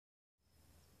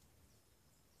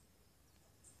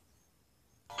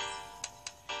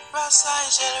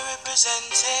Sigel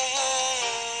representing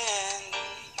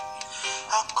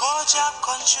a Kojak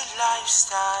country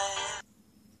lifestyle.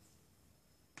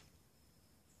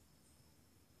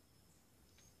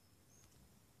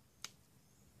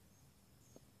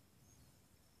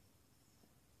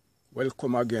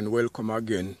 Welcome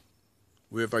again.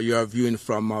 Wherever you are viewing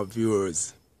from, our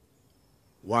viewers.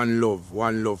 One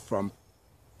love from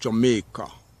Jamaica.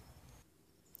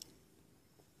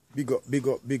 Big up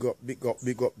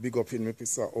in me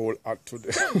piece all out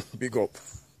today. Big up.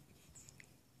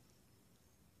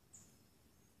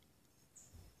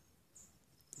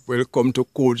 Welcome to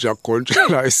Kojak Country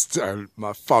Lifestyle,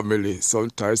 my family.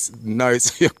 Sometimes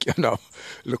nice you can have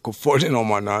look funny no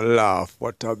man and laugh.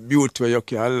 What a beauty you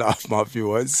can laugh, my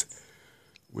viewers.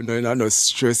 We don't no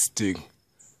stress thing.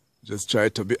 Just try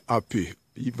to be happy.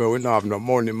 Even when I have no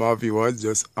money, my viewers,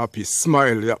 just happy.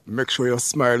 Smile. Yeah. Make sure you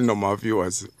smile now, my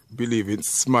viewers. Believe in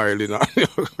smiling.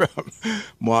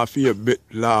 More for a bit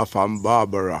laugh and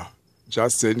Barbara.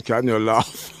 Just saying, can you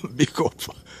laugh? Big up.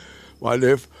 What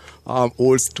if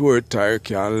old story time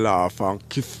can laugh and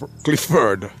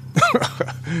Clifford?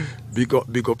 Big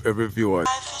up every viewer.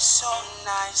 Life is so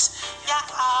nice, yeah,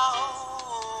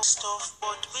 stuff,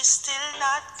 but we still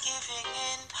not giving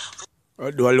in.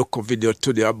 I do a look a video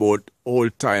today about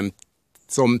old time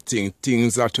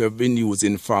things that we've been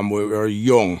using from when we were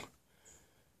young.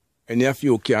 Any of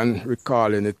you can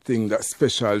recall anything, that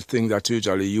special thing that you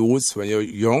usually use when you're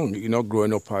young, you know,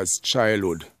 growing up as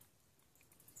childhood?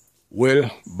 Well,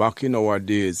 back in our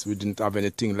days, we didn't have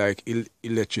anything like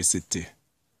electricity.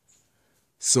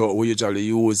 So we usually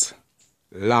use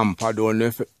lamp. I don't know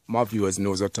if my viewers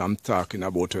know what I'm talking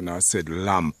about when I said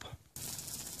lamp.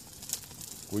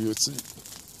 We used to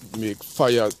make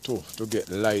fire to get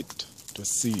light to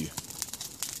see.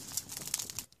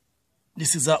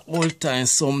 This is an old time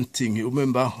something. You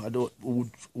remember, I don't who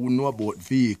know about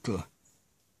vehicle.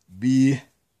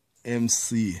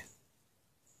 BMC.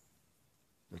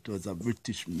 That was a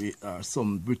British made,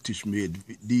 some British made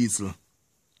diesel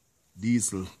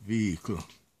vehicle.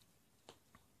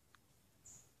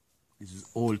 This is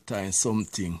old time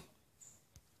something.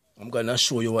 I'm gonna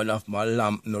show you one of my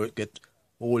lamp now. It get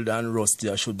old and rusty.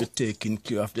 I should be taking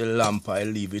care of the lamp. I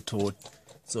leave it out.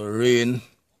 So rain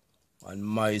and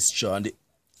moisture and the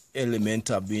element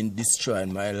have been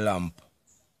destroying my lamp.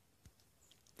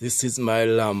 This is my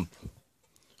lamp.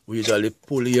 We usually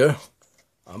pull here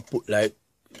and put like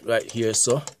right here,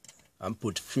 so, and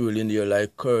put fuel in here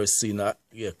like kerosene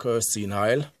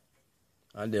oil,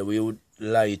 and then we would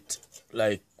light,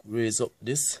 like raise up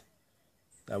this,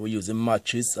 and we use the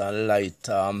matches and light.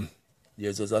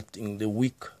 There's a thing, the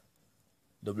wick,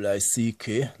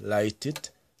 WICK, light it.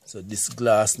 So this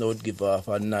glass now would give off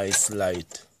a nice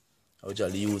light. I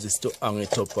usually use this to hang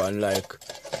it up and like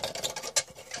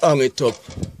hang it up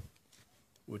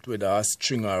with whether a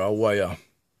string or a wire.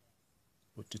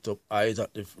 Put it up high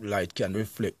that the light can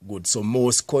reflect good. So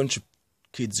most country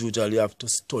kids usually have to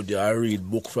study or read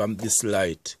book from this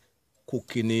light.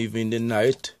 Cooking even in the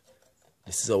night.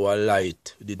 This is our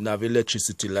light. We didn't have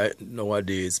electricity like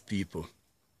nowadays, people.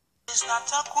 It's not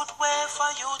a good way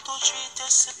for you to treat a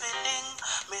sibling.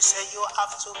 Me say you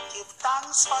have to give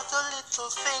thanks for the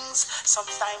little things.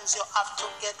 Sometimes you have to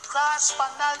get grass on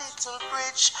a little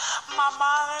bridge.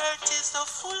 Mama earth is the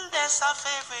fullness of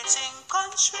everything.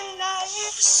 Country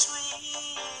life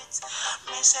sweet.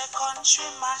 Me say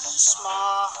countryman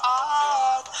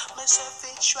smart. Me say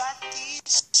bitch at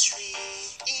these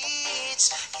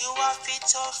streets. You have it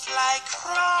tough like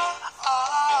rock.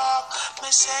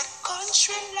 Me say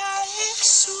country life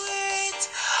sweet.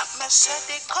 Me say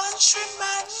the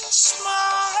countryman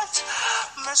smart.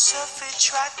 Me say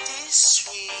fit at the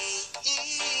street.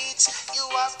 You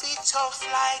have it tough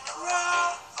like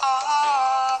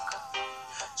rock.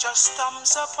 Just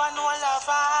thumbs up on all our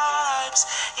vibes.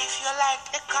 If you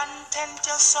like the content,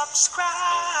 just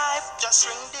subscribe. Just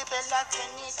ring the bell at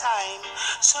any time,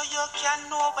 so you can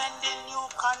know when the new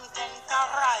content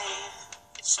arrive.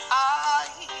 It's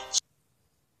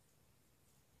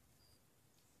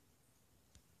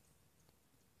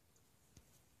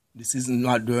This is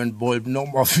not doing bulb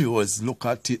number of viewers. Look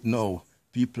at it now.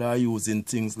 People are using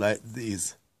things like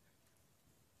this.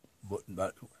 But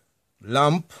that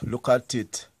lamp, look at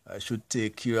it. I should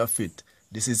take care of it.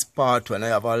 This is part when I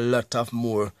have a lot of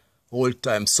more old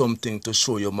time something to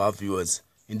show you, my viewers.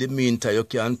 In the meantime, you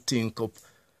can think of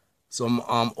some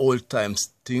old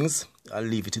times things. I'll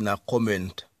leave it in a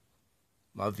comment,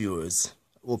 my viewers.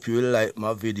 Hope you will like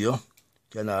my video. You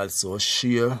can also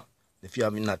share. If you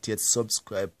have not yet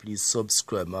subscribed, please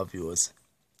subscribe, my viewers.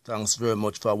 Thanks very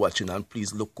much for watching, and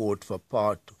please look out for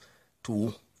part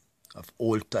 2 of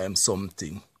old time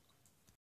something.